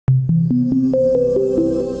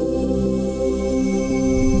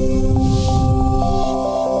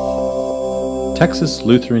Texas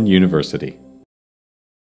Lutheran University.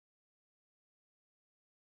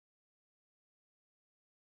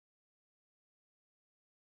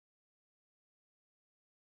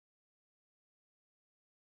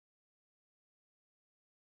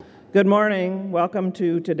 Good morning. Welcome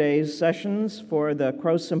to today's sessions for the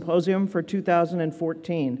Krost Symposium for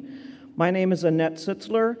 2014. My name is Annette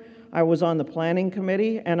Sitzler. I was on the planning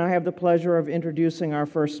committee, and I have the pleasure of introducing our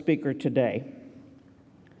first speaker today.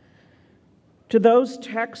 To those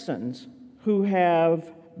Texans who have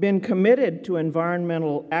been committed to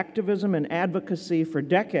environmental activism and advocacy for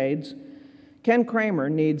decades, Ken Kramer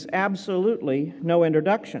needs absolutely no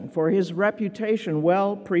introduction, for his reputation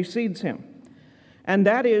well precedes him. And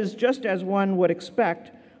that is just as one would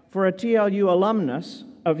expect for a TLU alumnus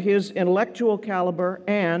of his intellectual caliber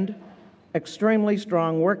and extremely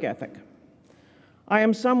strong work ethic. I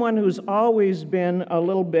am someone who's always been a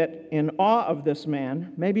little bit in awe of this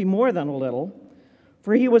man, maybe more than a little,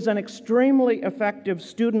 for he was an extremely effective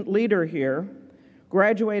student leader here,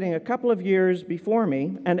 graduating a couple of years before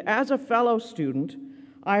me, and as a fellow student,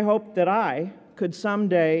 I hoped that I could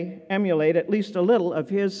someday emulate at least a little of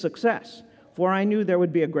his success, for I knew there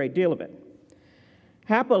would be a great deal of it.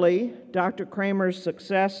 Happily, Dr. Kramer's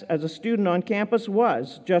success as a student on campus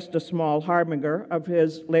was just a small harbinger of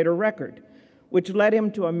his later record, which led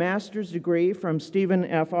him to a master's degree from Stephen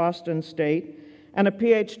F. Austin State and a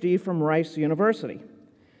Ph.D. from Rice University.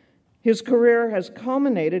 His career has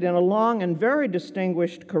culminated in a long and very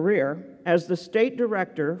distinguished career as the state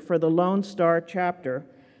director for the Lone Star chapter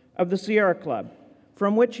of the Sierra Club,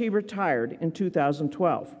 from which he retired in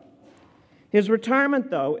 2012. His retirement,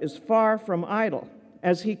 though, is far from idle,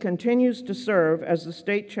 as he continues to serve as the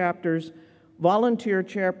state chapter's volunteer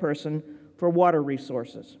chairperson for water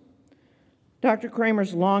resources. Dr.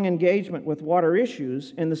 Kramer's long engagement with water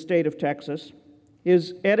issues in the state of Texas,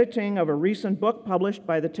 his editing of a recent book published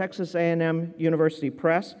by the Texas A&M University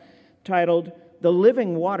Press titled The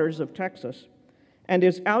Living Waters of Texas, and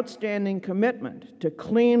his outstanding commitment to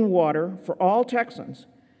clean water for all Texans,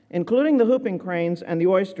 including the whooping cranes and the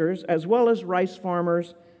oysters, as well as rice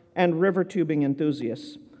farmers and river tubing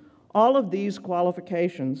enthusiasts. All of these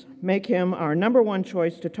qualifications make him our number one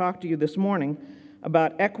choice to talk to you this morning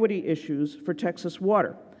about equity issues for Texas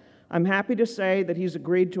water. I'm happy to say that he's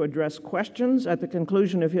agreed to address questions at the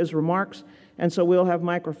conclusion of his remarks, and so we'll have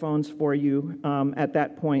microphones for you at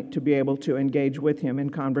that point to be able to engage with him in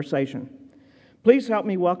conversation. Please help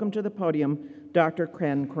me welcome to the podium Dr.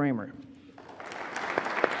 Ken Kramer.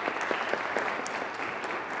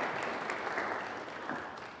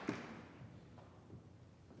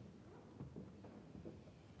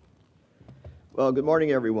 Well, good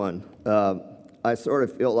morning, everyone. I sort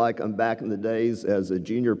of feel like I'm back in the days as a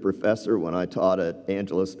junior professor when I taught at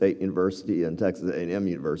Angela State University and Texas A&M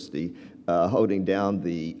University, holding down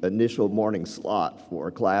the initial morning slot for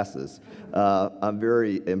classes. I'm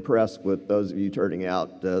very impressed with those of you turning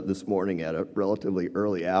out this morning at a relatively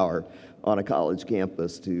early hour on a college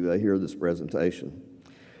campus to hear this presentation.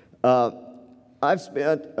 I've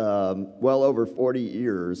spent well over 40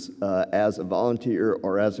 years as a volunteer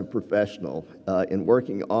or as a professional in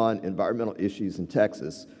working on environmental issues in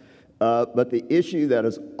Texas. But the issue that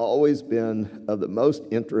has always been of the most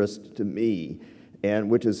interest to me and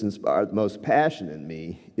which has inspired the most passion in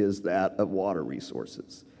me is that of water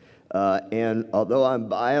resources. And although I'm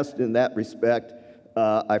biased in that respect,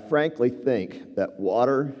 I frankly think that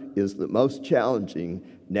water is the most challenging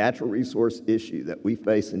natural resource issue that we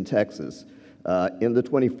face in Texas in the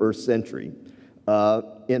 21st century,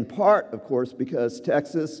 in part, of course, because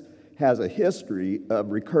Texas has a history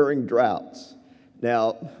of recurring droughts.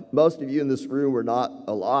 Now, most of you in this room were not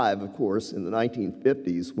alive, of course, in the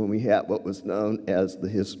 1950s when we had what was known as the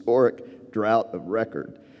historic drought of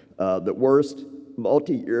record, the worst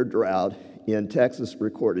multi-year drought in Texas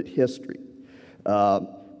recorded history.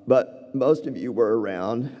 But most of you were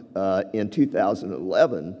around in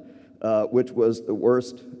 2011, which was the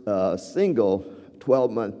worst single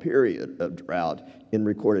 12-month period of drought in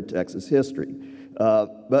recorded Texas history.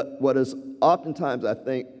 But what is oftentimes, I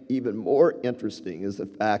think, even more interesting is the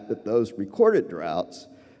fact that those recorded droughts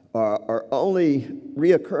are only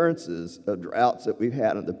reoccurrences of droughts that we've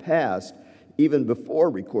had in the past, even before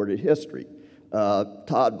recorded history.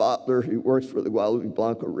 Todd Butler, who works for the Guadalupe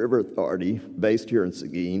Blanco River Authority, based here in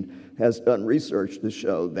Seguin, has done research to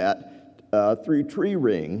show that through tree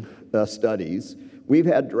ring studies, we've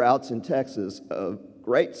had droughts in Texas of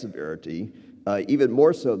great severity, even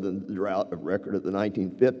more so than the drought of record of the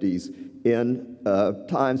 1950s, in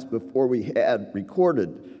times before we had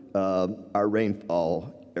recorded our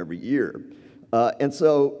rainfall every year. And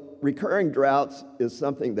so recurring droughts is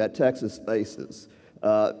something that Texas faces.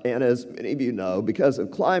 And as many of you know, because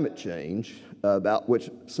of climate change, about which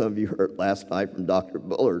some of you heard last night from Dr.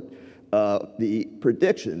 Bullard, the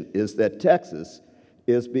prediction is that Texas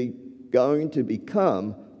is going to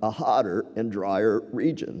become a hotter and drier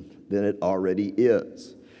region than it already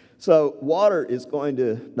is. So water is going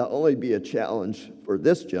to not only be a challenge for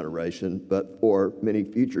this generation, but for many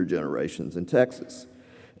future generations in Texas.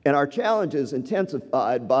 And our challenge is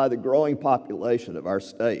intensified by the growing population of our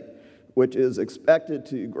state, which is expected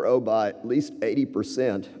to grow by at least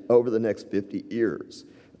 80% over the next 50 years.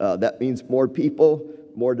 That means more people,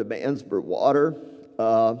 more demands for water,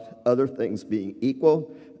 other things being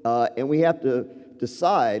equal, and we have to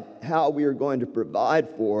decide how we are going to provide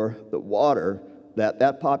for the water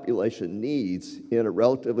that population needs in a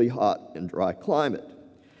relatively hot and dry climate.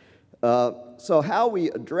 So how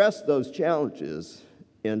we address those challenges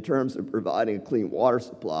in terms of providing a clean water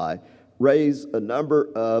supply raise a number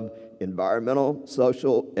of environmental,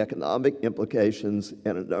 social, economic implications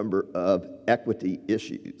and a number of equity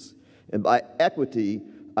issues. And by equity,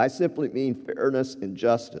 I simply mean fairness and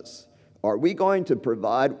justice. Are we going to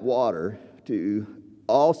provide water to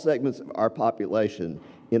all segments of our population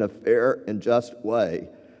in a fair and just way?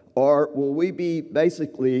 Or will we be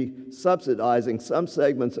basically subsidizing some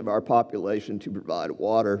segments of our population to provide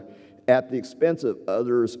water at the expense of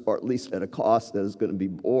others, or at least at a cost that is going to be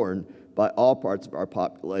borne by all parts of our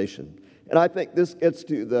population? And I think this gets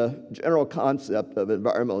to the general concept of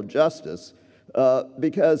environmental justice,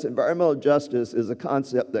 because environmental justice is a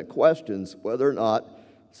concept that questions whether or not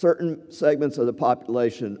certain segments of the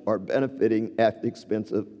population are benefiting at the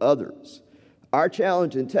expense of others. Our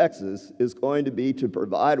challenge in Texas is going to be to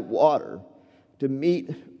provide water to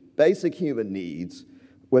meet basic human needs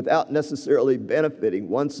without necessarily benefiting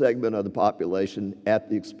one segment of the population at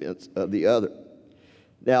the expense of the other.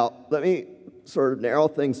 Now, let me sort of narrow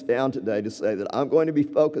things down today to say that I'm going to be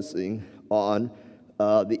focusing on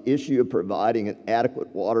the issue of providing an adequate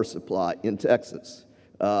water supply in Texas.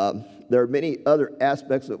 There are many other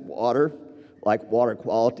aspects of water, like water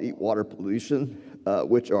quality, water pollution,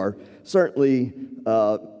 which are certainly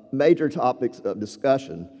major topics of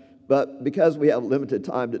discussion. But because we have limited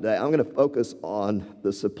time today, I'm going to focus on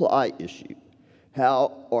the supply issue.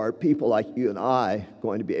 How are people like you and I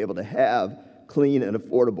going to be able to have clean and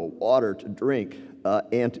affordable water to drink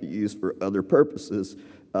and to use for other purposes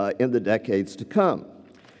in the decades to come?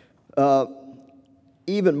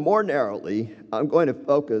 Even more narrowly, I'm going to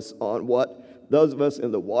focus on what those of us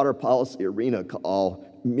in the water policy arena call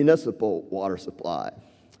municipal water supply.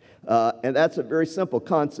 And that's a very simple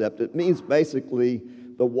concept. It means basically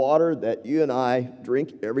the water that you and I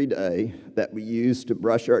drink every day, that we use to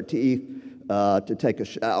brush our teeth, to take a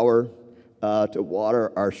shower, to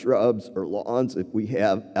water our shrubs or lawns if we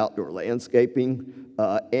have outdoor landscaping,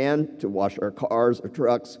 and to wash our cars or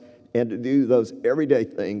trucks, and to do those everyday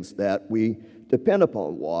things that we depend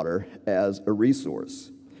upon water as a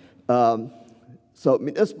resource. So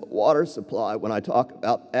municipal water supply, when I talk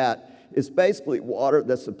about that, is basically water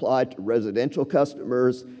that's supplied to residential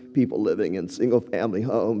customers, people living in single-family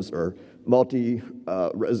homes or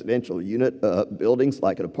multi-residential unit buildings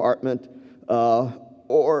like an apartment,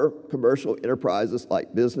 or commercial enterprises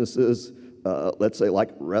like businesses, let's say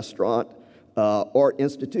like a restaurant, or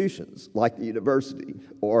institutions like the university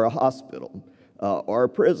or a hospital or a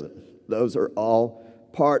prison. Those are all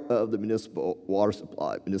part of the municipal water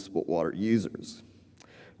supply, municipal water users.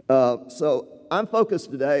 So I'm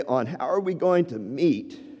focused today on how are we going to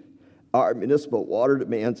meet our municipal water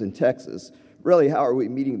demands in Texas. Really, how are we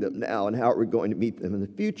meeting them now, and how are we going to meet them in the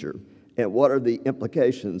future? And what are the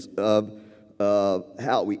implications of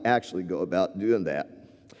how we actually go about doing that?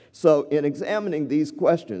 So in examining these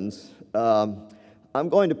questions, I'm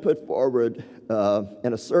going to put forward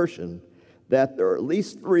an assertion that there are at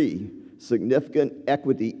least 3 significant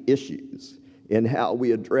equity issues in how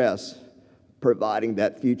we address providing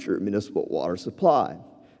that future municipal water supply.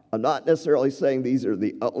 I'm not necessarily saying these are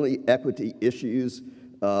the only equity issues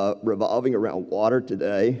revolving around water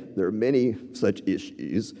today. There are many such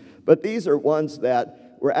issues, but these are ones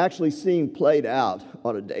that we're actually seeing played out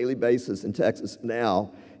on a daily basis in Texas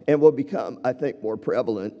now and will become, I think, more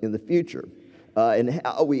prevalent in the future. And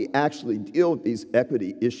how we actually deal with these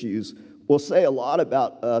equity issues will say a lot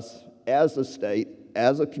about us as a state,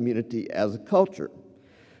 as a community, as a culture.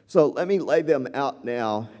 So let me lay them out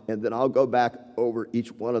now, and then I'll go back over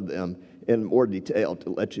each one of them in more detail to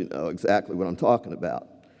let you know exactly what I'm talking about.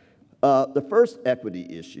 The first equity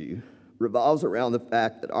issue revolves around the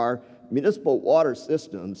fact that our municipal water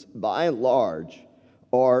systems, by and large,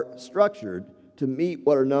 are structured to meet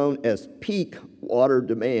what are known as peak water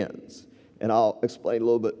demands. And I'll explain a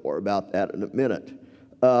little bit more about that in a minute.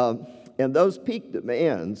 And those peak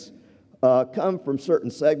demands come from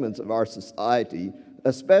certain segments of our society,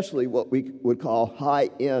 especially what we would call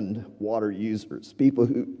high-end water users, people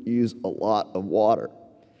who use a lot of water.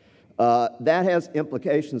 That has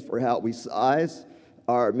implications for how we size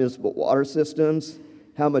our municipal water systems,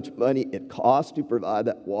 how much money it costs to provide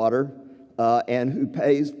that water, and who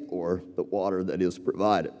pays for the water that is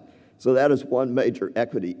provided. So that is one major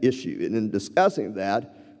equity issue. And in discussing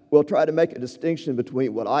that, we'll try to make a distinction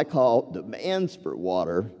between what I call demands for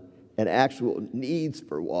water and actual needs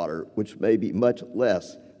for water, which may be much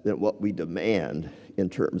less than what we demand in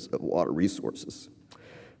terms of water resources.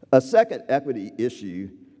 A second equity issue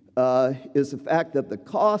is the fact that the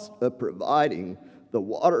cost of providing the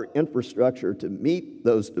water infrastructure to meet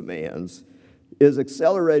those demands is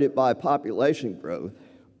accelerated by population growth,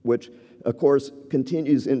 which of course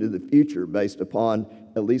continues into the future based upon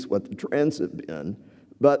at least what the trends have been.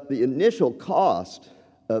 But the initial cost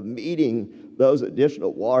of meeting those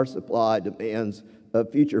additional water supply demands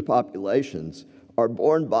of future populations are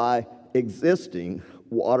borne by existing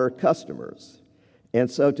water customers. And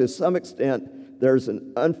so to some extent, there's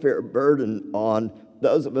an unfair burden on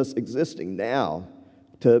those of us existing now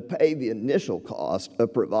to pay the initial cost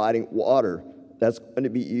of providing water that's going to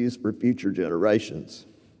be used for future generations.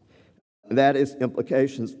 And that is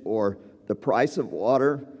implications for the price of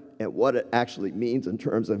water and what it actually means in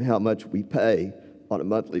terms of how much we pay on a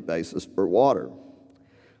monthly basis for water.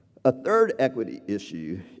 A third equity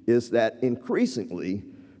issue is that increasingly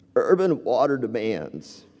urban water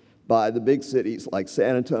demands by the big cities like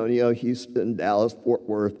San Antonio, Houston, Dallas, Fort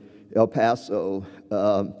Worth, El Paso,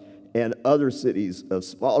 and other cities of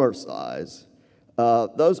smaller size,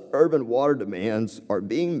 those urban water demands are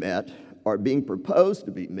being proposed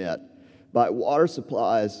to be met by water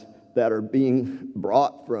supplies that are being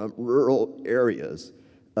brought from rural areas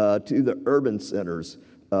to the urban centers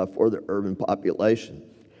for the urban population.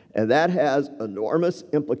 And that has enormous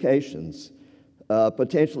implications,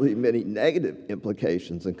 potentially many negative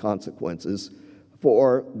implications and consequences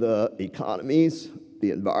for the economies,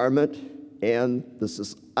 the environment, and the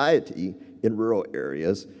society in rural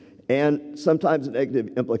areas, and sometimes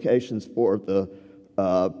negative implications for the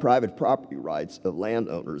private property rights of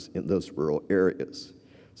landowners in those rural areas.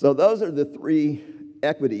 So those are the three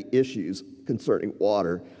equity issues concerning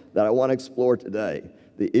water that I want to explore today.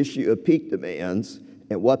 The issue of peak demands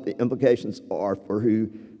and what the implications are for who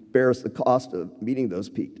bears the cost of meeting those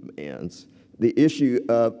peak demands. The issue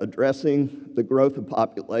of addressing the growth of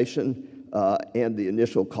population and the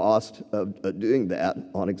initial cost of doing that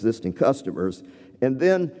on existing customers. And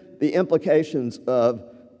then the implications of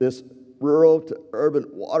this rural to urban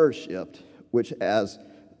water shift, which has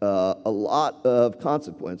a lot of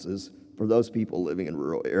consequences for those people living in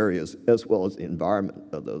rural areas, as well as the environment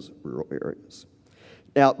of those rural areas.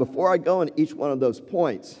 Now, before I go into each one of those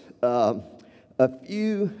points, a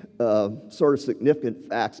few sort of significant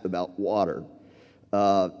facts about water,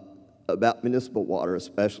 about municipal water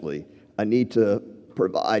especially, I need to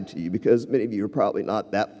provide to you because many of you are probably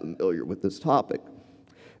not that familiar with this topic.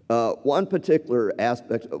 One particular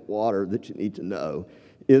aspect of water that you need to know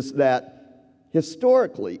is that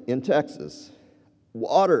historically in Texas,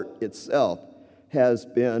 water itself has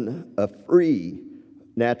been a free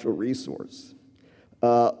natural resource.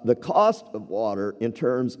 The cost of water in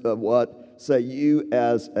terms of what, say, you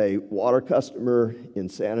as a water customer in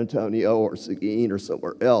San Antonio or Seguin or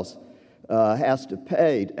somewhere else has to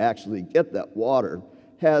pay to actually get that water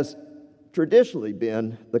has traditionally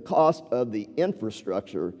been the cost of the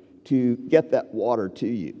infrastructure to get that water to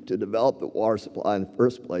you, to develop the water supply in the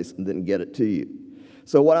first place and then get it to you.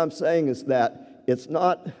 So what I'm saying is that it's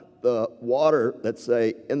not the water that's,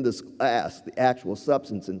 say, in this glass, the actual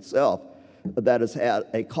substance itself, that has had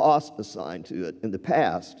a cost assigned to it in the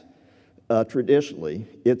past. Traditionally,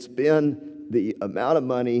 it's been the amount of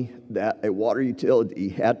money that a water utility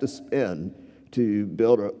had to spend to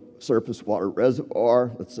build a surface water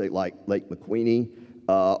reservoir, let's say like Lake McQueeney,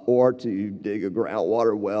 or to dig a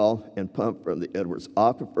groundwater well and pump from the Edwards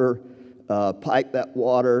Aquifer, pipe that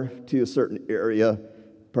water to a certain area,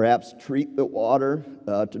 perhaps treat the water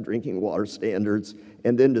to drinking water standards,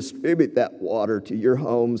 and then distribute that water to your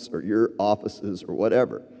homes or your offices or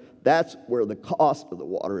whatever. That's where the cost of the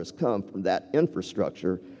water has come from, that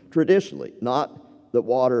infrastructure traditionally, not the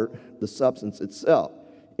water, the substance itself.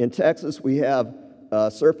 In Texas, we have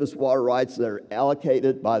surface water rights that are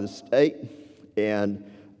allocated by the state, and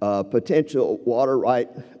potential water right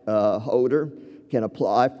holder can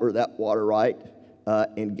apply for that water right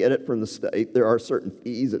and get it from the state. There are certain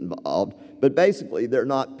fees involved, but basically they're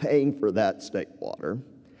not paying for that state water.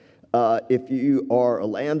 If you are a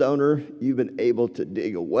landowner, you've been able to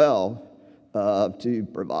dig a well to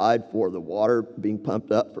provide for the water being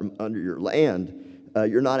pumped up from under your land.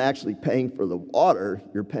 You're not actually paying for the water,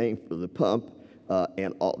 you're paying for the pump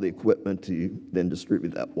and all the equipment to then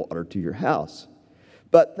distribute that water to your house.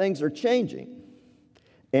 But things are changing.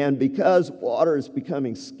 And because water is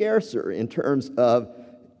becoming scarcer in terms of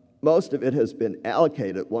most of it has been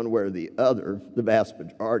allocated one way or the other, the vast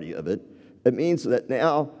majority of it, it means that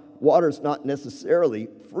now water is not necessarily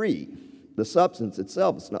free. The substance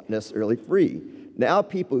itself is not necessarily free. Now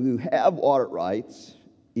people who have water rights,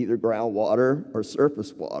 either groundwater or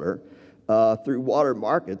surface water, through water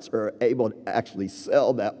markets are able to actually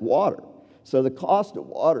sell that water. So the cost of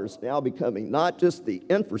water is now becoming not just the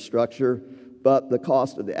infrastructure, but the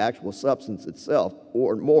cost of the actual substance itself,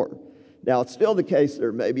 or more. Now, it's still the case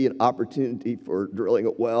there may be an opportunity for drilling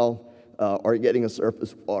a well or getting a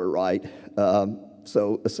surface water right.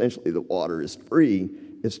 So essentially the water is free.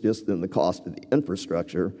 It's just in the cost of the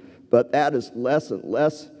infrastructure. But that is less and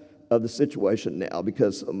less of the situation now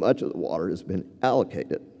because so much of the water has been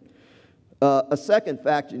allocated. A second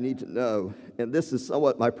fact you need to know, and this is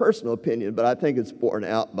somewhat my personal opinion, but I think it's borne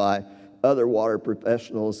out by other water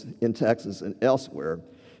professionals in Texas and elsewhere,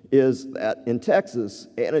 is that in Texas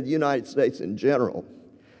and in the United States in general,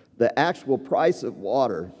 the actual price of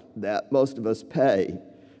water that most of us pay,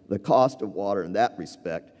 the cost of water in that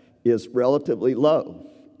respect, is relatively low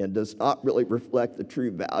and does not really reflect the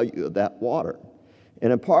true value of that water.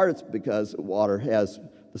 And in part it's because the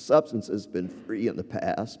substance has been free in the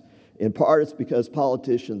past. In part it's because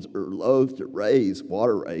politicians are loath to raise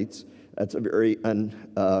water rates. That's a very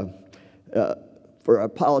for a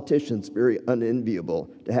politician, it's very unenviable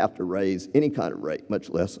to have to raise any kind of rate, much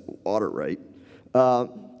less a water rate.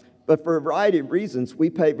 But for a variety of reasons, we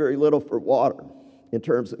pay very little for water in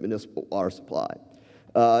terms of municipal water supply.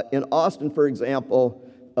 In Austin, for example,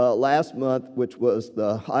 last month, which was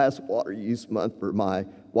the highest water use month for my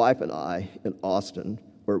wife and I in Austin,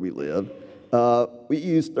 where we live, we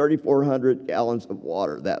used 3,400 gallons of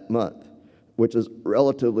water that month, which is a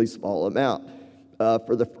relatively small amount.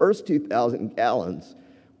 For the first 2,000 gallons,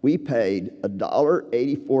 we paid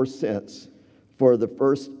 $1.84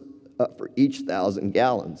 for each 1,000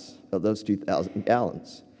 gallons of those 2,000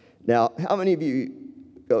 gallons. Now, how many of you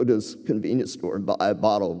go to a convenience store and buy a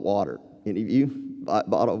bottle of water? Any of you buy a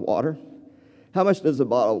bottle of water? How much does a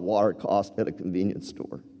bottle of water cost at a convenience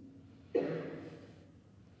store? $1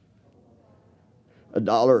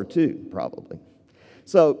 or $2, probably.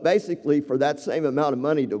 So basically, for that same amount of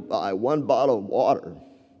money to buy one bottle of water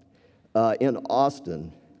in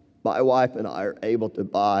Austin, my wife and I are able to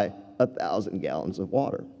buy 1,000 gallons of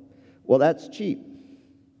water. Well, that's cheap.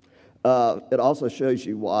 It also shows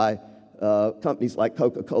you why companies like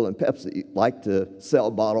Coca-Cola and Pepsi like to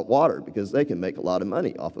sell bottled water, because they can make a lot of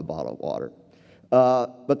money off of bottled water.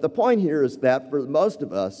 But the point here is that for most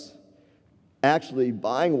of us, actually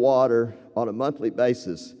buying water on a monthly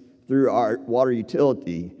basis through our water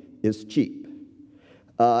utility is cheap.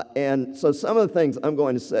 And so some of the things I'm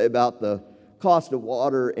going to say about the cost of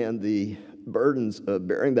water and the burdens of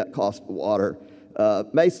bearing that cost of water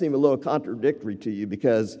may seem a little contradictory to you,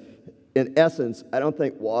 because in essence, I don't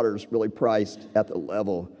think water is really priced at the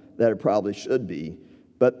level that it probably should be.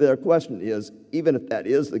 But the question is, even if that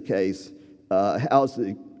is the case, how's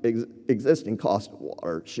the existing cost of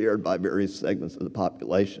water shared by various segments of the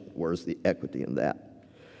population? Where's the equity in that?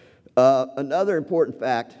 Another important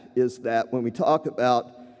fact is that when we talk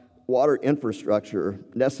about water infrastructure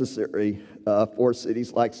necessary for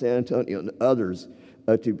cities like San Antonio and others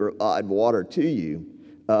to provide water to you,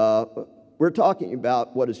 we're talking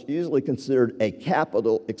about what is usually considered a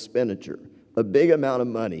capital expenditure, a big amount of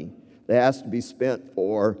money that has to be spent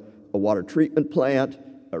for a water treatment plant,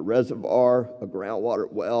 a reservoir, a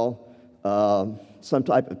groundwater well, some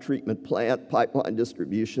type of treatment plant, pipeline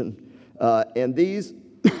distribution, and these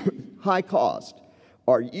high costs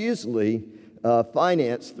are usually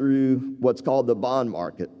financed through what's called the bond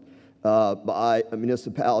market by a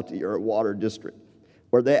municipality or a water district,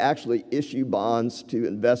 where they actually issue bonds to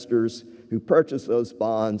investors who purchase those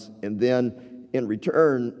bonds, and then in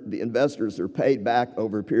return, the investors are paid back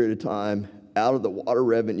over a period of time out of the water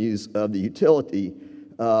revenues of the utility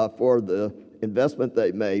for the investment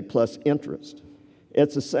they made plus interest.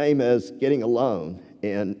 It's the same as getting a loan,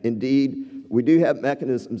 and indeed, we do have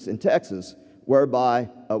mechanisms in Texas whereby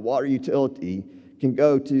a water utility can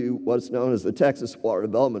go to what's known as the Texas Water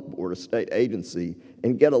Development Board, a state agency,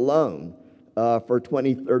 and get a loan for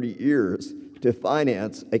 20, 30 years to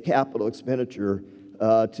finance a capital expenditure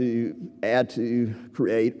to add to,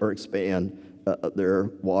 create, or expand their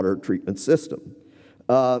water treatment system.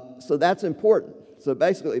 So that's important. So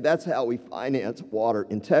basically, that's how we finance water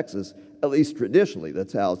in Texas, at least traditionally.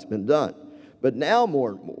 That's how it's been done. But now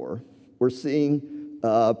more and more, we're seeing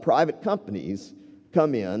private companies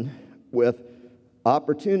come in with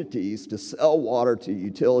opportunities to sell water to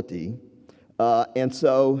utility. And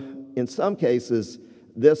so in some cases,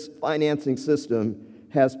 this financing system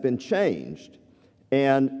has been changed.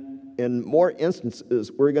 And in more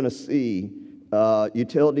instances, we're going to see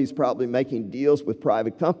utilities probably making deals with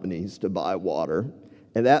private companies to buy water.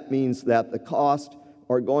 And that means that the costs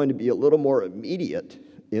are going to be a little more immediate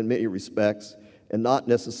in many respects and not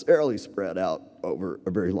necessarily spread out over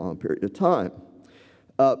a very long period of time.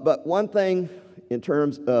 But one thing in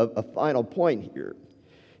terms of a final point here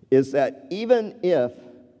is that even if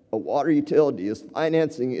a water utility is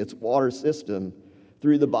financing its water system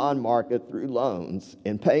through the bond market, through loans,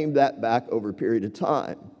 and paying that back over a period of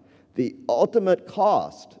time, the ultimate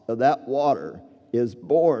cost of that water is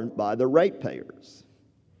borne by the ratepayers.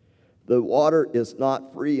 The water is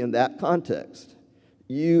not free in that context.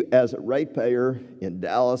 You, as a ratepayer in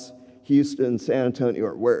Dallas, Houston, San Antonio,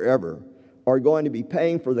 or wherever, are going to be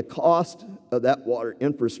paying for the cost of that water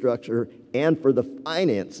infrastructure and for the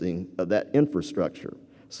financing of that infrastructure.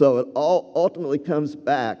 So it all ultimately comes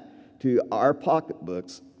back to our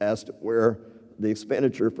pocketbooks as to where the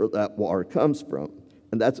expenditure for that water comes from.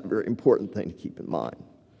 And that's a very important thing to keep in mind.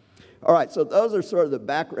 All right, so those are sort of the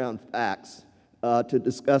background facts to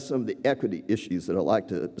discuss some of the equity issues that I'd like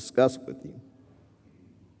to discuss with you.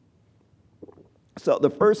 So the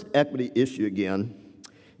first equity issue, again,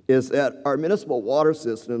 is that our municipal water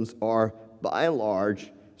systems are, by and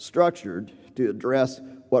large, structured to address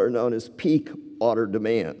what are known as peak water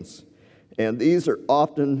demands. And these are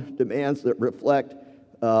often demands that reflect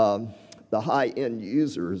the high-end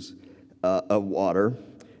users of water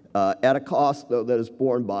at a cost, though, that is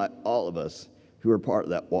borne by all of us who are part of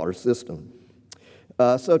that water system.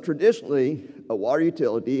 So traditionally, a water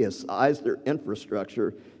utility has sized their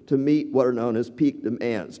infrastructure to meet what are known as peak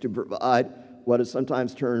demands, to provide what is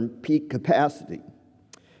sometimes termed peak capacity.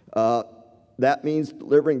 That means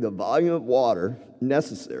delivering the volume of water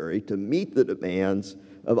necessary to meet the demands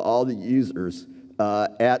of all the users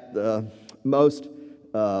at the most,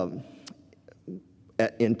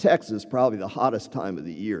 in Texas, probably the hottest time of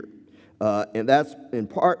the year. And that's in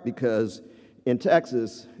part because in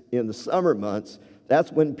Texas, in the summer months,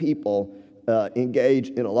 that's when people engage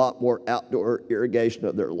in a lot more outdoor irrigation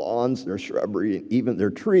of their lawns, their shrubbery, and even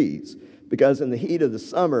their trees. Because in the heat of the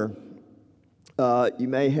summer, you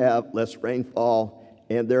may have less rainfall,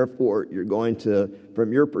 and therefore you're going to,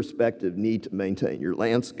 from your perspective, need to maintain your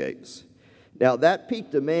landscapes. Now, that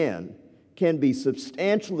peak demand can be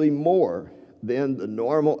substantially more than the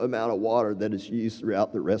normal amount of water that is used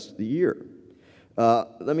throughout the rest of the year.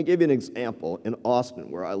 Let me give you an example in Austin,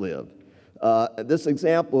 where I live. This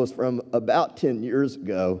example is from about 10 years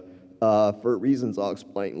ago for reasons I'll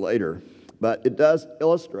explain later, but it does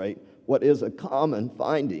illustrate what is a common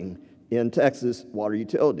finding in Texas water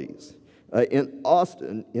utilities. In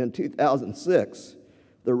Austin, in 2006,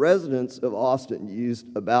 the residents of Austin used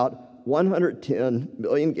about 110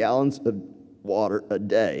 million gallons of water a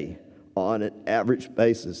day on an average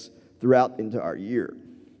basis throughout the entire year.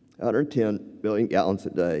 110 million gallons a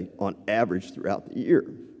day on average throughout the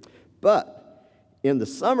year. But in the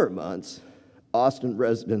summer months, Austin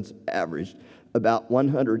residents averaged about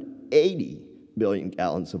 180 million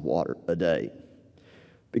gallons of water a day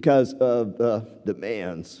because of the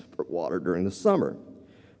demands for water during the summer.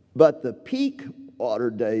 But the peak water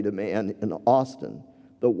day demand in Austin,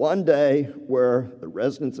 the one day where the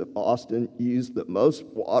residents of Austin used the most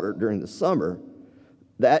water during the summer,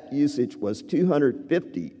 that usage was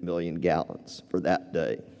 250 million gallons for that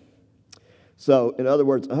day. So, in other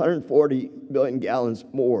words, 140 million gallons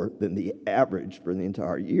more than the average for the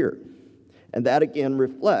entire year. And that again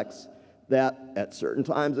reflects that at certain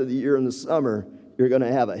times of the year in the summer, you're going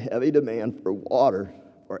to have a heavy demand for water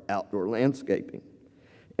for outdoor landscaping.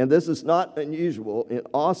 And this is not unusual in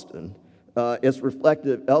Austin. It's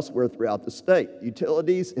reflected elsewhere throughout the state.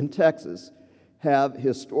 Utilities in Texas have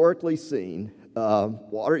historically seen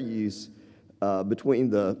water use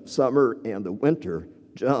between the summer and the winter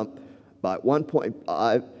jump by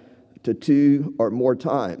 1.5 to 2 or more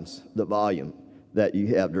times the volume that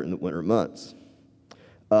you have during the winter months.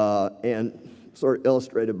 And sort of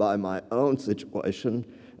illustrated by my own situation,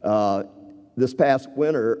 this past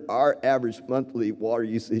winter, our average monthly water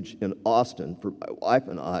usage in Austin for my wife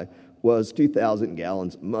and I was 2,000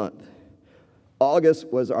 gallons a month.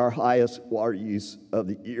 August was our highest water use of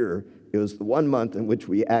the year. It was the one month in which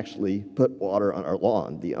we actually put water on our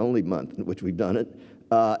lawn, the only month in which we've done it,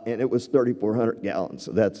 and it was 3,400 gallons.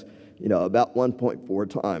 So that's about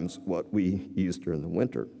 1.4 times what we used during the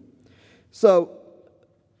winter. So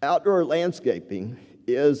outdoor landscaping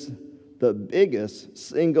is the biggest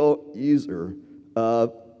single user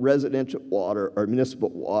of residential water or municipal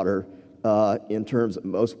water in terms of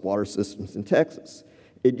most water systems in Texas.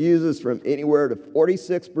 It uses from anywhere to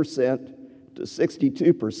 46% to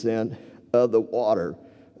 62% of the water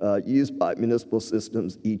used by municipal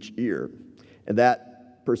systems each year. And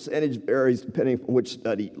that percentage varies depending on which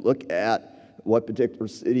study you look at, what particular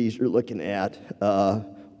cities you're looking at,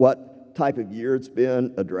 what type of year it's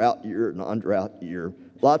been, a drought year, non-drought year,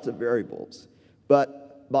 lots of variables.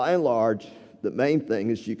 But by and large, the main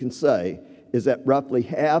thing, as you can say, is that roughly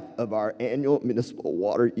half of our annual municipal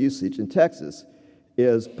water usage in Texas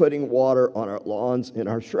is putting water on our lawns and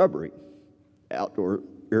our shrubbery, outdoor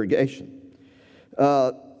irrigation.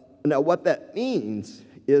 Now, what that means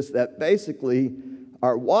is that basically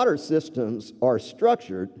our water systems are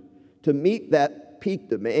structured to meet that peak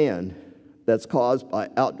demand that's caused by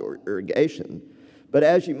outdoor irrigation. But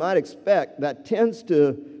as you might expect, that tends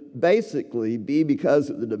to basically be because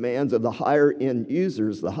of the demands of the higher end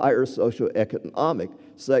users, the higher socioeconomic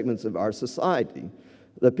segments of our society,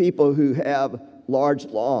 the people who have large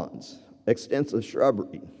lawns, extensive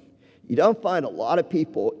shrubbery. You don't find a lot of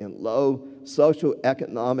people in low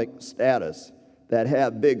socioeconomic status that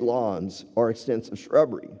have big lawns or extensive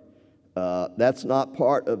shrubbery. That's not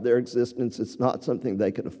part of their existence. It's not something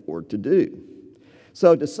they can afford to do.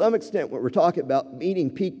 So to some extent, when we're talking about meeting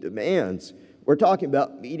peak demands, we're talking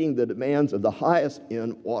about meeting the demands of the highest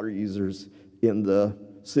end water users in the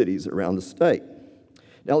cities around the state.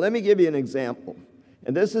 Now, let me give you an example.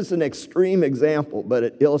 And this is an extreme example, but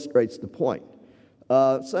it illustrates the point.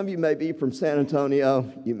 Some of you may be from San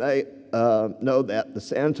Antonio. You may know that the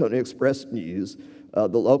San Antonio Express News, the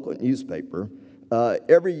local newspaper,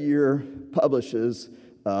 every year publishes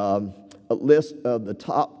a list of the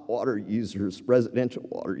top water users, residential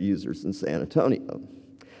water users in San Antonio.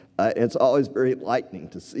 It's always very enlightening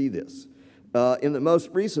to see this. In the most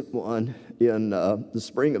recent one, in the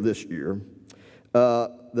spring of this year,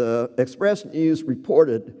 the Express News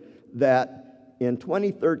reported that in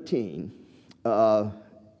 2013,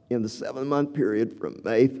 in the 7-month period from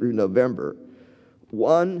May through November,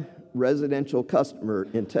 one residential customer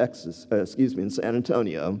in in San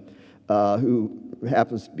Antonio, who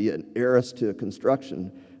happens to be an heiress to a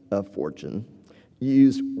construction fortune,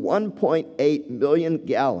 used 1.8 million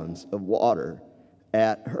gallons of water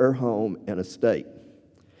at her home and estate.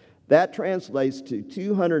 That translates to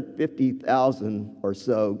 250,000 or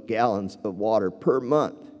so gallons of water per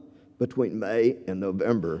month between May and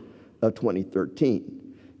November of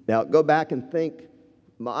 2013. Now, go back and think,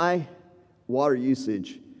 my water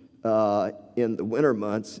usage in the winter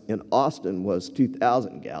months in Austin was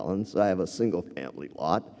 2,000 gallons. I have a single family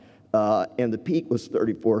lot, and the peak was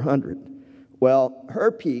 3,400. Well,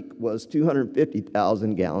 her peak was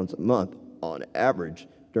 250,000 gallons a month on average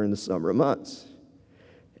during the summer months.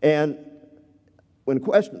 And when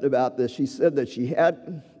questioned about this, she said that she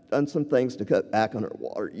had done some things to cut back on her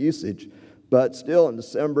water usage, but still in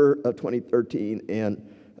December of 2013 and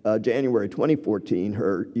January 2014,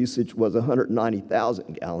 her usage was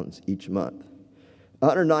 190,000 gallons each month.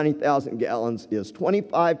 190,000 gallons is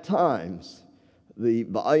 25 times the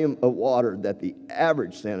volume of water that the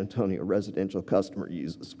average San Antonio residential customer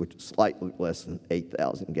uses, which is slightly less than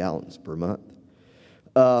 8,000 gallons per month.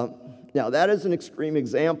 Now, that is an extreme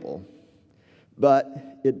example,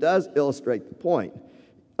 but it does illustrate the point.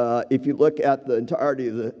 If you look at the entirety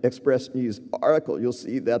of the Express News article, you'll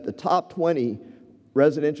see that the top 20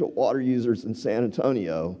 residential water users in San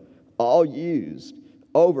Antonio all used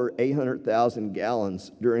over 800,000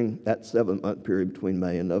 gallons during that 7-month period between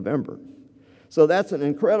May and November. So that's an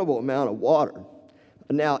incredible amount of water.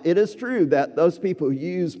 Now, it is true that those people who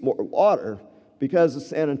use more water, because of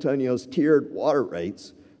San Antonio's tiered water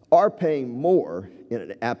rates, are paying more in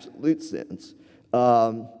an absolute sense.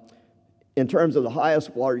 In terms of the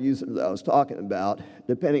highest water user that I was talking about,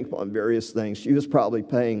 depending upon various things, she was probably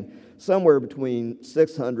paying somewhere between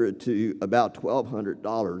 $600 to about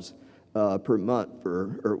 $1,200 per month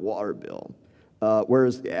for her water bill.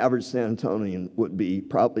 Whereas the average San Antonian would be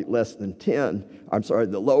probably less than 10. I'm sorry,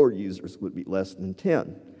 the lower users would be less than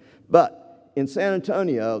 10. But in San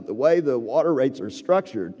Antonio, the way the water rates are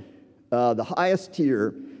structured, the highest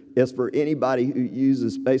tier is for anybody who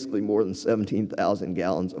uses basically more than 17,000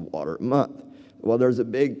 gallons of water a month. Well, there's a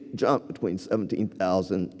big jump between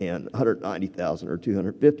 17,000 and 190,000 or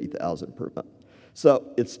 250,000 per month.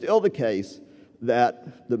 So it's still the case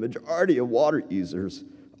that the majority of water users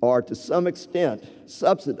are to some extent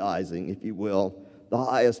subsidizing, if you will, the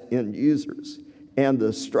highest end users. And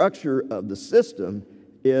the structure of the system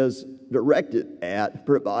is directed at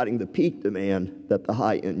providing the peak demand that the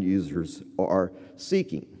high end users are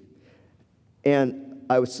seeking. And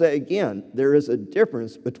I would say again, there is a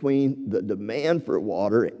difference between the demand for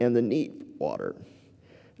water and the need for water.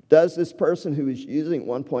 Does this person who is using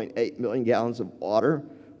 1.8 million gallons of water,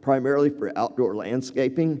 primarily for outdoor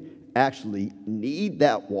landscaping, actually need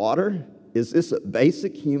that water? Is this a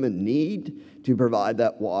basic human need to provide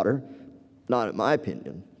that water? Not in my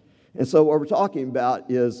opinion. And so what we're talking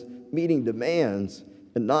about is meeting demands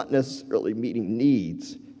and not necessarily meeting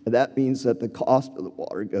needs. And that means that the cost of the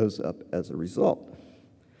water goes up as a result.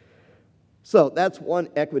 So that's one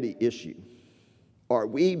equity issue. Are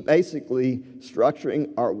we basically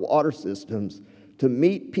structuring our water systems to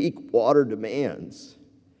meet peak water demands,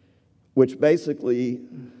 which basically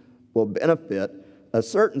will benefit a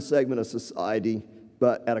certain segment of society,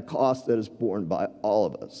 but at a cost that is borne by all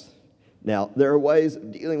of us? Now, there are ways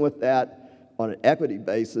of dealing with that on an equity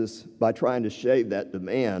basis by trying to shave that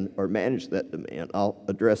demand or manage that demand. I'll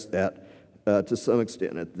address that to some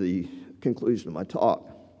extent at the conclusion of my talk.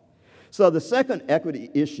 So the second equity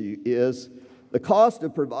issue is the cost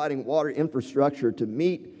of providing water infrastructure to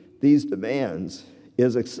meet these demands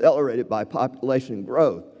is accelerated by population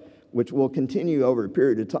growth, which will continue over a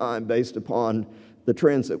period of time based upon the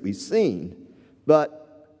trends that we've seen.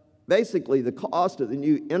 But basically, the cost of the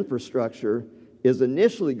new infrastructure is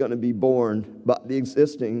initially going to be borne by the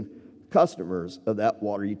existing customers of that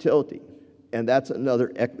water utility. And that's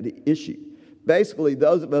another equity issue. Basically,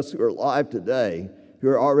 those of us who are alive today, who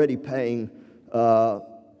are already paying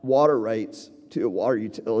water rates to a water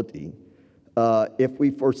utility, if we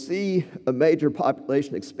foresee a major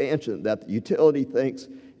population expansion that the utility thinks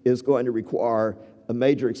is going to require a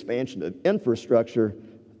major expansion of infrastructure,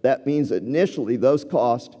 that means that initially those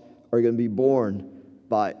costs are going to be borne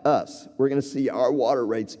by us. We're going to see our water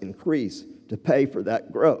rates increase to pay for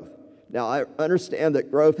that growth. Now, I understand that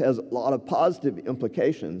growth has a lot of positive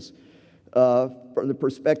implications from the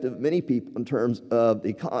perspective of many people in terms of the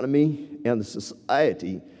economy and the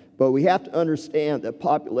society, but we have to understand that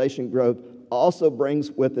population growth also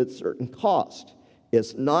brings with it certain cost.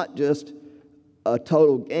 It's not just a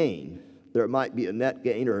total gain. There might be a net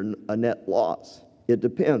gain or a net loss. It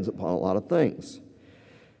depends upon a lot of things.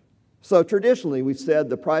 So traditionally, we've said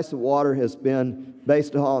the price of water has been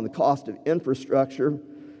based on the cost of infrastructure,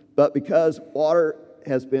 but because water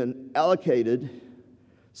has been allocated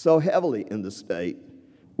so heavily in the state,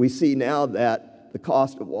 we see now that the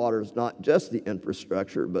cost of water is not just the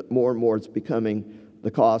infrastructure, but more and more it's becoming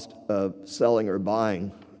the cost of selling or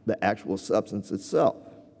buying the actual substance itself.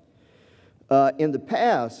 In the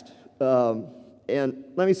past, and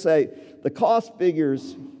let me say, the cost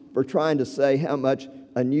figures for trying to say how much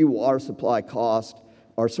a new water supply costs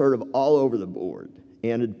are sort of all over the board,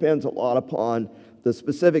 and it depends a lot upon the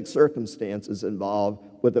specific circumstances involved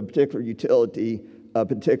with a particular utility, a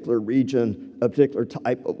particular region, a particular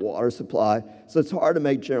type of water supply, so it's hard to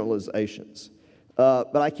make generalizations.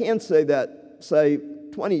 But I can say that, say,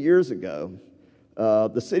 20 years ago,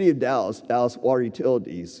 the city of Dallas Water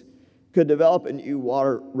Utilities, could develop a new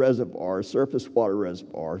water reservoir, a surface water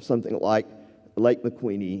reservoir, something like Lake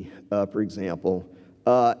McQueeney, for example,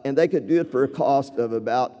 and they could do it for a cost of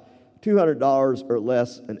about $200 or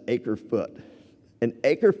less an acre foot. An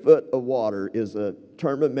acre foot of water is a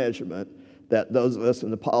term of measurement that those of us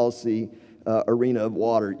in the policy arena of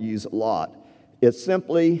water use a lot. It's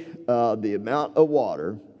simply the amount of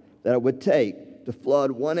water that it would take to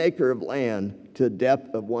flood 1 acre of land to a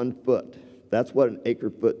depth of 1 foot. That's what an acre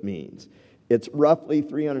foot means. It's roughly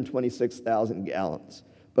 326,000 gallons.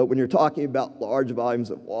 But when you're talking about large volumes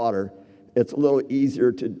of water, it's a little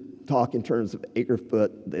easier to talk in terms of acre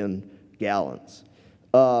foot than gallons.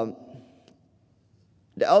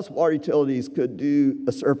 Dallas Water Utilities could do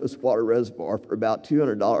a surface water reservoir for about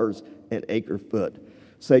 $200 an acre foot,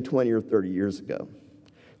 say 20 or 30 years ago.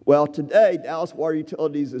 Well, today, Dallas Water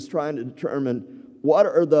Utilities is trying to determine what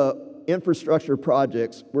are the infrastructure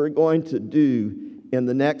projects we're going to do in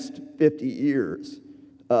the next 50 years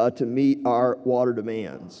to meet our water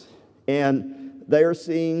demands. And they are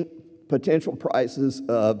seeing potential prices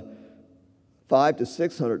of $500 to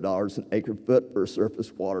 $600 an acre foot for a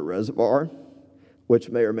surface water reservoir, which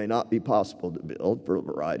may or may not be possible to build for a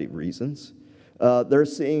variety of reasons. They're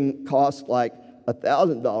seeing costs like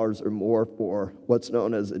 $1,000 or more for what's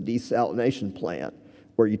known as a desalination plant,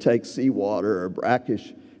 where you take seawater or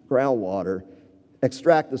brackish groundwater,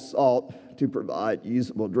 extract the salt to provide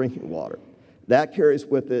usable drinking water. That carries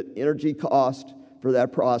with it energy cost for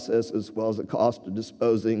that process, as well as the cost of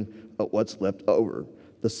disposing of what's left over,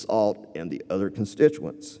 the salt and the other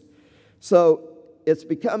constituents. So it's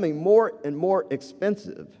becoming more and more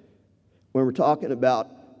expensive when we're talking about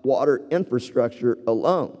water infrastructure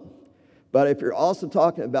alone. But if you're also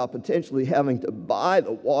talking about potentially having to buy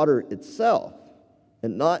the water itself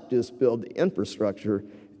and not just build the infrastructure,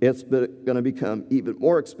 it's going to become even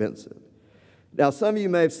more expensive. Now, some of you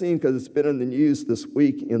may have seen, because it's been in the news this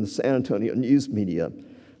week in the San Antonio news media,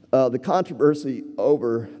 the controversy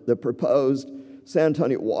over the proposed San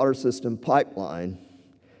Antonio water system pipeline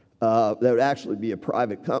that would actually be a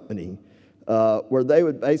private company, where they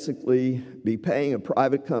would basically be paying a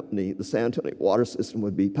private company, the San Antonio water system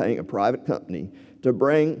would be paying a private company to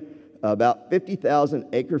bring about 50,000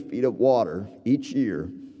 acre-feet of water each year,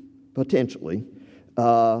 potentially,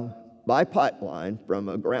 by pipeline from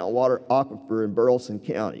a groundwater aquifer in Burleson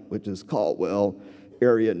County, which is Caldwell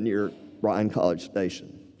area near Bryan College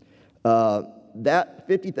Station. That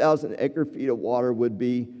 50,000 acre-feet of water would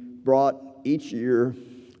be brought each year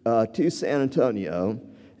to San Antonio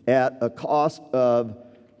at a cost of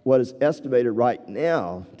what is estimated right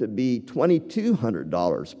now to be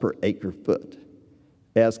 $2,200 per acre foot,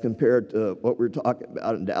 as compared to what we were talking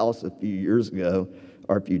about in Dallas a few years ago,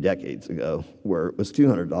 or a few decades ago, where it was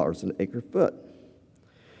 $200 an acre foot.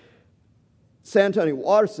 San Antonio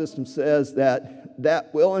Water System says that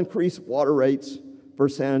that will increase water rates for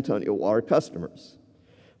San Antonio water customers.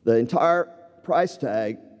 The entire price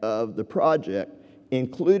tag of the project,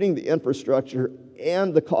 including the infrastructure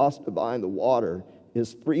and the cost of buying the water,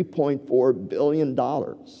 is $3.4 billion.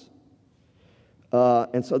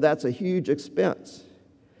 And so that's a huge expense.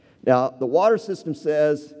 Now, the water system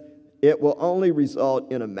says it will only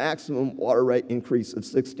result in a maximum water rate increase of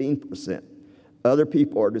 16%. Other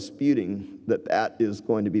people are disputing that that is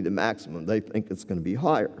going to be the maximum. They think it's going to be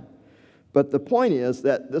higher. But the point is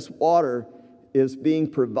that this water is being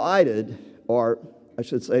provided, or I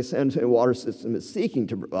should say San Antonio Water System is seeking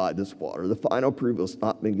to provide this water. The final approval has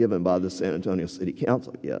not been given by the San Antonio City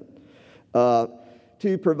Council yet,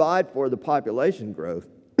 to provide for the population growth.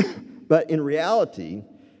 But in reality,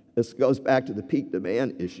 this goes back to the peak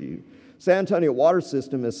demand issue. San Antonio Water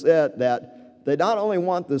System has said that they not only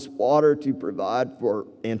want this water to provide for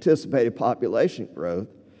anticipated population growth,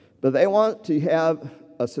 but they want to have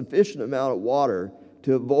a sufficient amount of water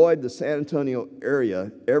to avoid the San Antonio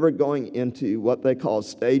area ever going into what they call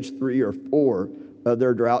stage 3 or 4 of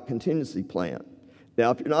their drought contingency plan.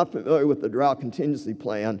 Now, if you're not familiar with the drought contingency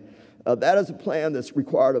plan, that is a plan that's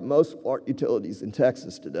required of most water utilities in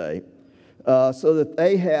Texas today, so that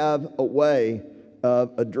they have a way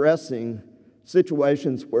of addressing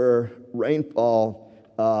situations where rainfall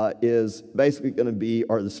is basically going to be,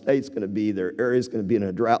 or the state's going to be, their area's going to be in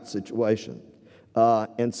a drought situation.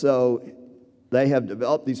 And so they have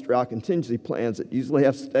developed these drought contingency plans that usually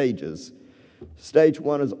have stages. Stage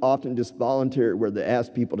 1 is often just voluntary, where they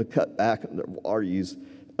ask people to cut back on their water use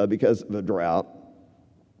because of a drought.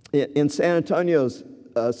 In San Antonio's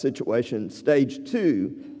situation, stage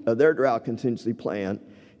 2 of their drought contingency plan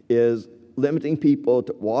is limiting people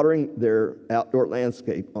to watering their outdoor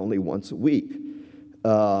landscape only once a week.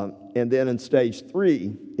 And then in stage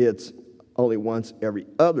 3, it's only once every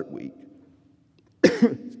other week.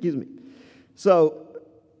 Excuse me. So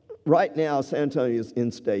right now, San Antonio is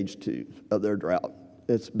in stage 2 of their drought.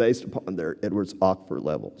 It's based upon their Edwards Aquifer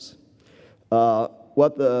levels.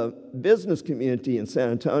 What the business community in San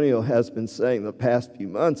Antonio has been saying the past few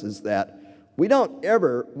months is that we don't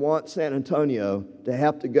ever want San Antonio to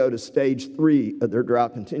have to go to stage 3 of their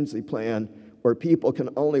drought contingency plan, where people can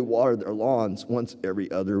only water their lawns once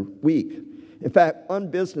every other week. In fact, one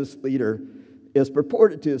business leader is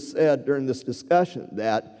purported to have said during this discussion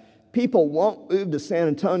that people won't move to San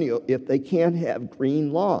Antonio if they can't have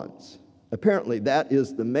green lawns. Apparently, that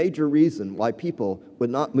is the major reason why people would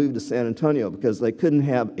not move to San Antonio, because they couldn't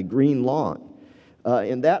have a green lawn.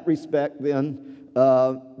 In that respect, then,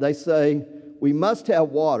 they say we must have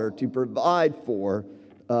water to provide for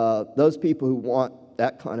those people who want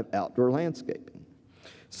that kind of outdoor landscaping.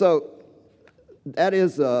 So that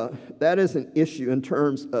is an issue in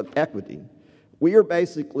terms of equity. We are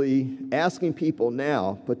basically asking people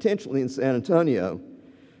now, potentially in San Antonio,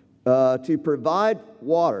 to provide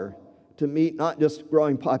water to meet not just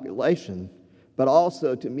growing population, but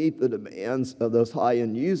also to meet the demands of those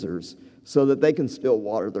high-end users so that they can still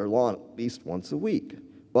water their lawn at least once a week.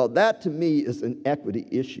 Well, that to me is an equity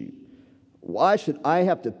issue. Why should I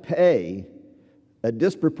have to pay a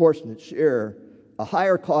disproportionate share, a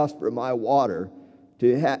higher cost for my water,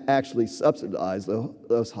 to actually subsidize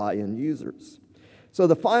those high-end users? So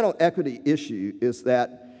the final equity issue is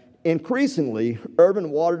that increasingly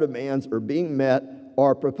urban water demands are being met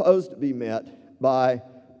or proposed to be met by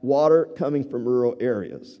water coming from rural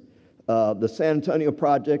areas. The San Antonio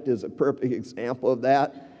project is a perfect example of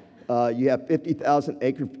that. You have 50,000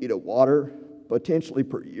 acre-feet of water potentially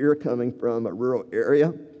per year coming from a rural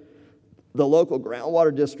area. The local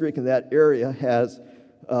groundwater district in that area has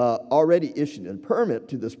already issued a permit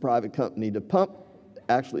to this private company to pump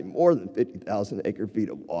actually more than 50,000 acre-feet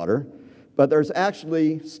of water. But there's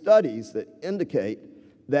actually studies that indicate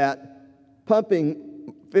that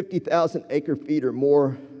pumping 50,000 acre-feet or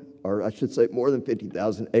more, or I should say more than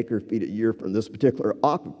 50,000 acre-feet a year from this particular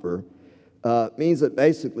aquifer means that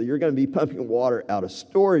basically you're going to be pumping water out of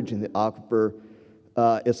storage in the aquifer.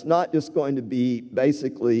 It's not just going to be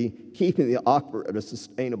basically keeping the aquifer at a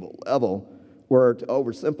sustainable level, where, to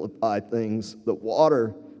oversimplify things, the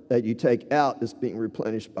water that you take out is being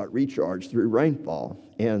replenished by recharge through rainfall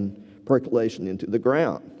and percolation into the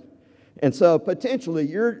ground. And so potentially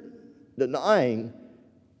you're denying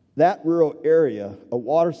that rural area a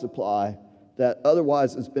water supply that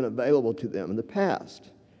otherwise has been available to them in the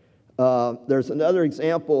past. There's another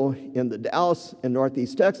example in the Dallas and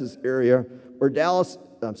Northeast Texas area where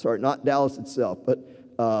not Dallas itself, but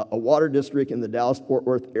a water district in the Dallas-Fort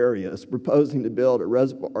Worth area is proposing to build a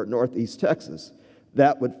reservoir in Northeast Texas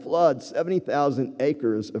that would flood 70,000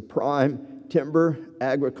 acres of prime timber,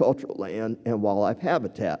 agricultural land, and wildlife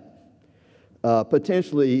habitat,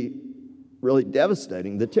 potentially really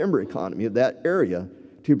devastating the timber economy of that area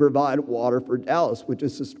to provide water for Dallas, which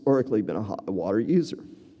has historically been a high water user.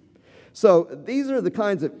 So these are the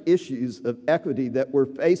kinds of issues of equity that we're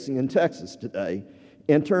facing in Texas today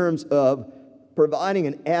in terms of providing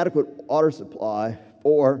an adequate water supply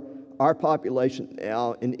for our population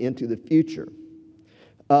now and into the future.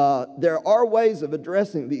 There are ways of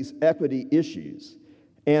addressing these equity issues.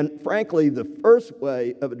 And frankly, the first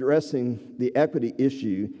way of addressing the equity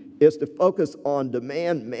issue is to focus on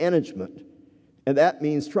demand management. And that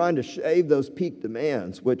means trying to shave those peak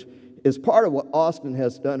demands, which is part of what Austin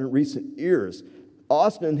has done in recent years.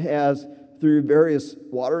 Austin has, through various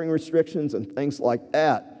watering restrictions and things like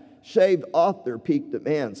that, shaved off their peak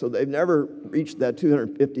demand. So they've never reached that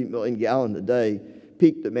 250 million gallon a day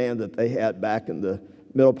peak demand that they had back in the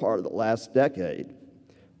middle part of the last decade.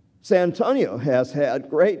 San Antonio has had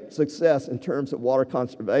great success in terms of water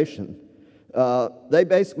conservation. They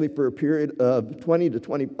basically, for a period of 20 to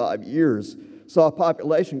 25 years, saw a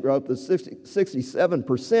population growth of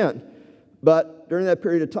 67%, but during that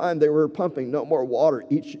period of time, they were pumping no more water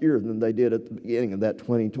each year than they did at the beginning of that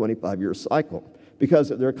 20, 25-year cycle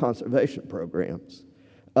because of their conservation programs.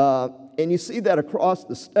 And you see that across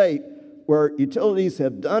the state, where utilities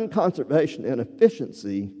have done conservation and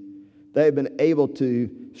efficiency, they've been able to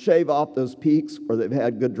shave off those peaks, or they've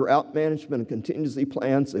had good drought management and contingency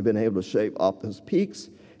plans. They've been able to shave off those peaks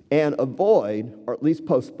and avoid, or at least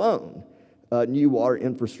postpone, new water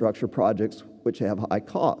infrastructure projects which have high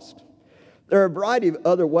cost. There are a variety of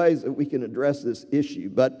other ways that we can address this issue,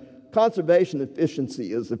 but conservation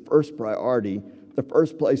efficiency is the first priority, the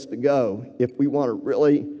first place to go if we want to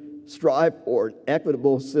really strive for an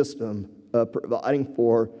equitable system providing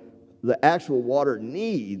for the actual water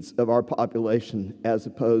needs of our population as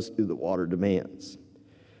opposed to the water demands.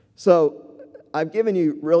 So I've given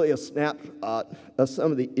you really a snapshot of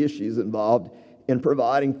some of the issues involved in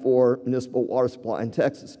providing for municipal water supply in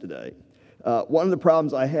Texas today. One of the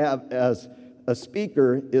problems I have as a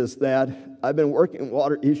speaker is that I've been working on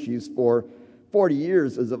water issues for 40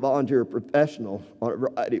 years as a volunteer professional on a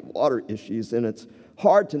variety of water issues, and it's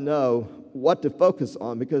hard to know what to focus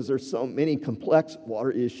on because there's so many complex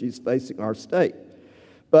water issues facing our state.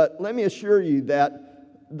 But let me assure you that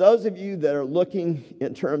those of you that are looking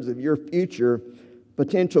in terms of your future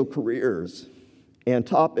potential careers and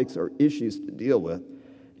topics or issues to deal with,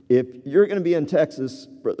 if you're going to be in Texas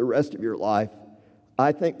for the rest of your life,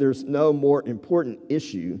 I think there's no more important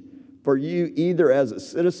issue for you either as a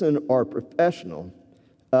citizen or a professional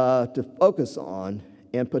to focus on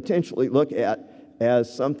and potentially look at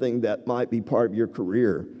as something that might be part of your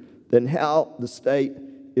career than how the state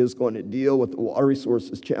is going to deal with the water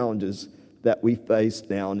resources challenges that we face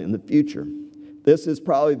now and in the future. This is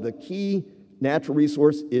probably the key natural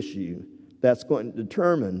resource issue that's going to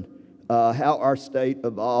determine how our state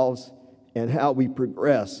evolves and how we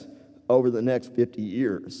progress over the next 50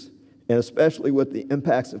 years. And especially with the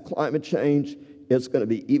impacts of climate change, it's going to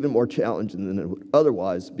be even more challenging than it would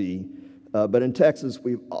otherwise be. But in Texas,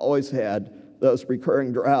 we've always had those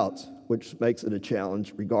recurring droughts, which makes it a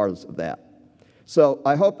challenge regardless of that. So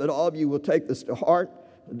I hope that all of you will take this to heart.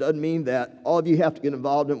 It doesn't mean that all of you have to get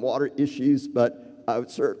involved in water issues, but I would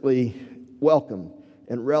certainly welcome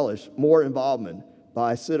and relish more involvement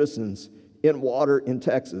by citizens in water in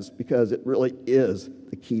Texas, because it really is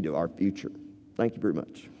the key to our future. Thank you very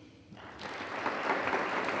much.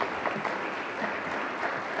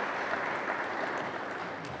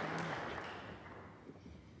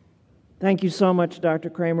 Thank you so much, Dr.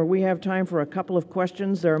 Kramer. We have time for a couple of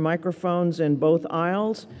questions. There are microphones in both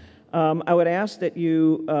aisles. I would ask that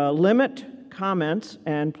you limit comments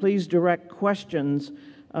and please direct questions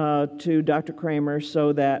to Dr. Kramer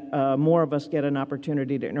so that more of us get an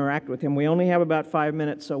opportunity to interact with him. We only have about 5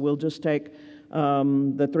 minutes, so we'll just take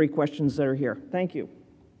the 3 questions that are here. Thank you.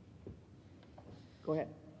 Go ahead.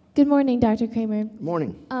 Good morning, Dr. Kramer. Good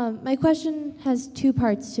morning. My question has 2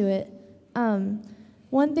 parts to it.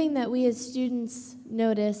 One thing that we as students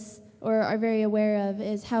notice or are very aware of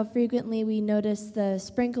is how frequently we notice the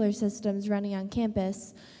sprinkler systems running on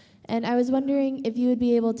campus. And I was wondering if you would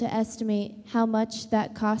be able to estimate how much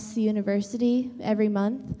that costs the university every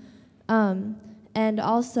month, and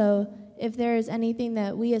also if there is anything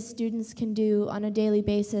that we as students can do on a daily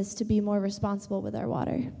basis to be more responsible with our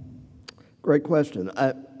water. Great question.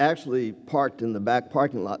 I actually parked in the back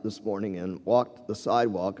parking lot this morning and walked the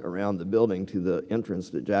sidewalk around the building to the entrance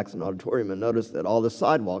to Jackson Auditorium and noticed that all the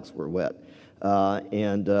sidewalks were wet. I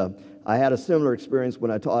had a similar experience when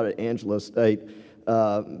I taught at Angelo State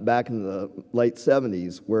back in the late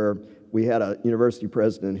 70s, where we had a university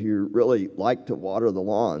president who really liked to water the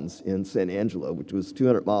lawns in San Angelo, which was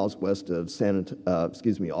 200 miles west of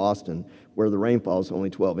Austin, where the rainfall is only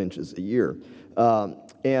 12 inches a year.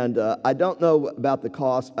 I don't know about the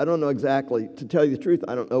cost. I don't know exactly, to tell you the truth,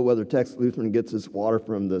 I don't know whether Texas Lutheran gets its water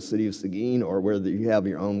from the city of Seguin or whether you have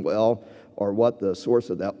your own well or what the source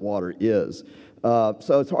of that water is.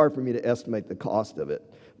 So it's hard for me to estimate the cost of it.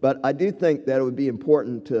 But I do think that it would be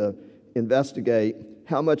important to investigate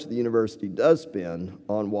how much the university does spend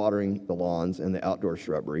on watering the lawns and the outdoor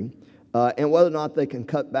shrubbery, and whether or not they can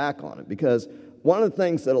cut back on it. Because one of the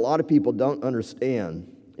things that a lot of people don't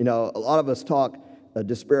understand, a lot of us talk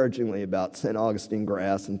disparagingly about St. Augustine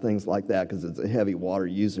grass and things like that because it's a heavy water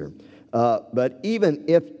user. But even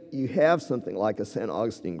if you have something like a St.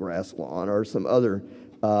 Augustine grass lawn or some other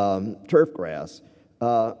turf grass,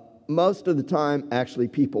 most of the time actually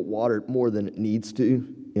people water it more than it needs to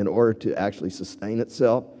in order to actually sustain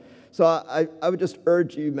itself. So I would just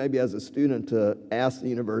urge you, maybe as a student, to ask the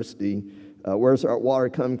university, where's our water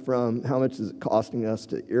coming from? How much is it costing us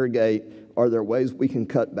to irrigate? Are there ways we can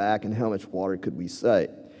cut back, and how much water could we save?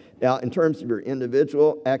 Now, in terms of your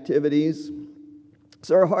individual activities, it's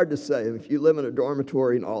sort of hard to say. If you live in a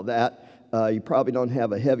dormitory and all that, you probably don't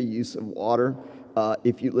have a heavy use of water.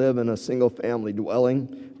 If you live in a single-family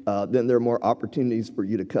dwelling, then there are more opportunities for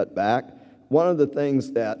you to cut back. One of the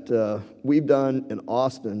things that we've done in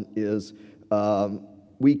Austin is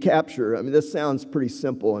we capture, this sounds pretty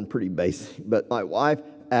simple and pretty basic, but my wife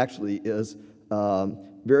actually is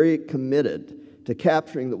very committed to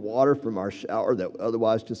capturing the water from our shower that would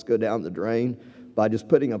otherwise just go down the drain by just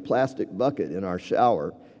putting a plastic bucket in our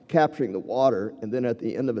shower, capturing the water, and then at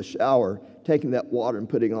the end of a shower, taking that water and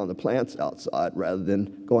putting it on the plants outside rather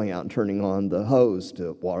than going out and turning on the hose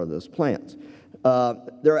to water those plants.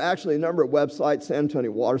 There are actually a number of websites. San Antonio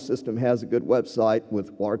Water System has a good website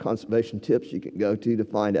with water conservation tips you can go to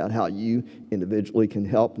find out how you individually can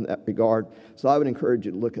help in that regard. So I would encourage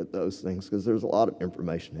you to look at those things because there's a lot of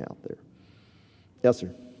information out there. Yes,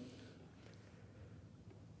 sir.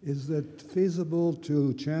 Is it feasible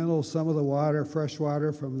to channel some of the water, fresh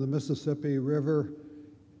water, from the Mississippi River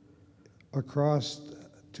across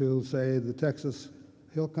to, say, the Texas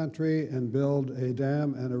Hill Country and build a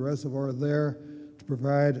dam and a reservoir there to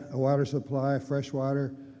provide a water supply, fresh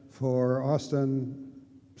water, for Austin,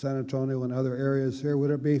 San Antonio, and other areas here?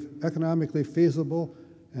 Would it be economically feasible,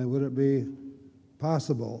 and would it be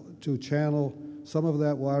possible to channel some of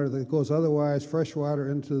that water that goes otherwise fresh water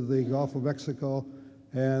into the Gulf of Mexico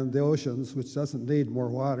and the oceans, which doesn't need more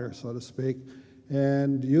water, so to speak,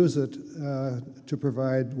 and use it to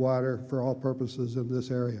provide water for all purposes in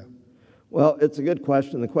this area? Well, it's a good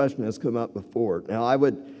question. The question has come up before. Now, I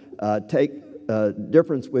would take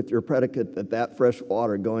difference with your predicate that fresh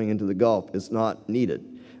water going into the Gulf is not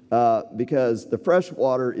needed, because the fresh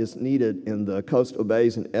water is needed in the coastal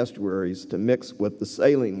bays and estuaries to mix with the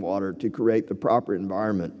saline water to create the proper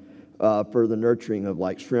environment for the nurturing of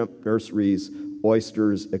like shrimp nurseries,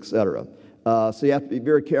 oysters, etc. So you have to be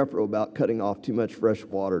very careful about cutting off too much fresh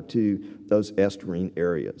water to those estuarine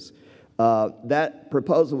areas. That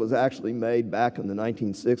proposal was actually made back in the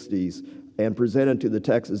 1960s and presented to the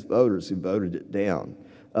Texas voters who voted it down.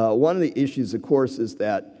 One of the issues, of course, is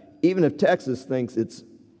that even if Texas thinks it's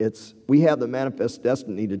we have the manifest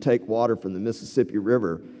destiny to take water from the Mississippi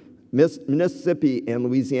River. Mississippi and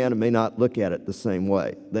Louisiana may not look at it the same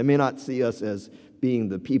way. They may not see us as being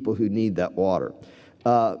the people who need that water.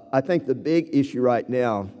 I think the big issue right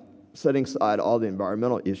now, setting aside all the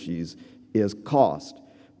environmental issues, is cost.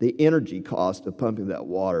 The energy cost of pumping that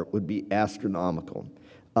water would be astronomical.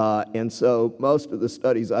 And so most of the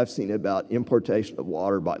studies I've seen about importation of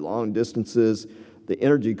water by long distances, the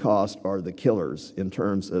energy costs are the killers in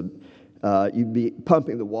terms of you'd be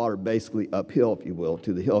pumping the water basically uphill, if you will,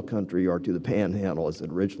 to the hill country or to the panhandle as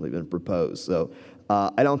had originally been proposed. So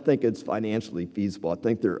I don't think it's financially feasible. I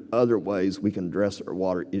think there are other ways we can address our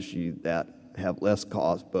water issue that have less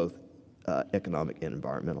cost, both economic and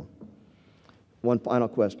environmental. One final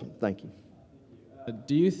question. Thank you.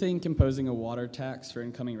 Do you think imposing a water tax for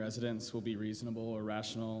incoming residents will be reasonable or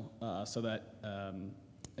rational so that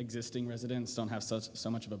existing residents don't have so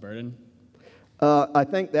much of a burden? I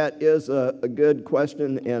think that is a good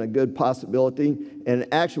question and a good possibility. In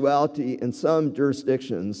actuality, in some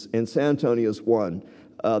jurisdictions, and San Antonio is one,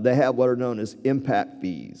 they have what are known as impact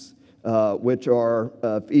fees, which are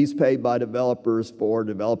fees paid by developers for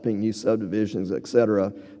developing new subdivisions, et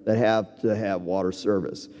cetera, that have to have water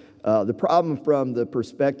service. The problem from the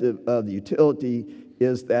perspective of the utility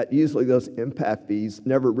is that usually those impact fees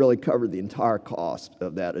never really cover the entire cost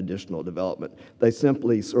of that additional development. They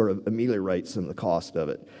simply sort of ameliorate some of the cost of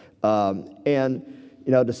it. And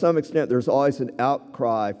you know, to some extent, there's always an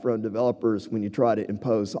outcry from developers when you try to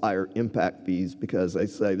impose higher impact fees because they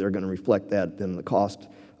say they're going to reflect that in the cost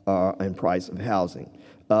and price of housing.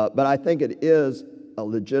 But I think it is a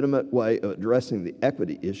legitimate way of addressing the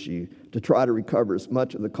equity issue to try to recover as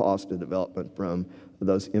much of the cost of development from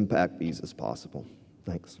those impact fees as possible.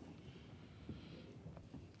 Thanks.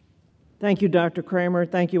 Thank you, Dr. Kramer.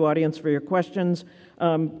 Thank you, audience, for your questions.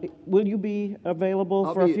 Will you be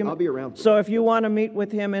available for a few minutes? I'll be around. So if you want to meet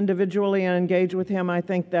with him individually and engage with him, I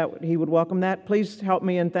think that he would welcome that. Please help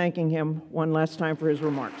me in thanking him one last time for his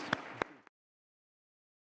remarks.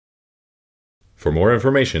 For more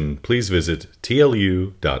information, please visit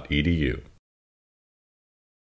tlu.edu.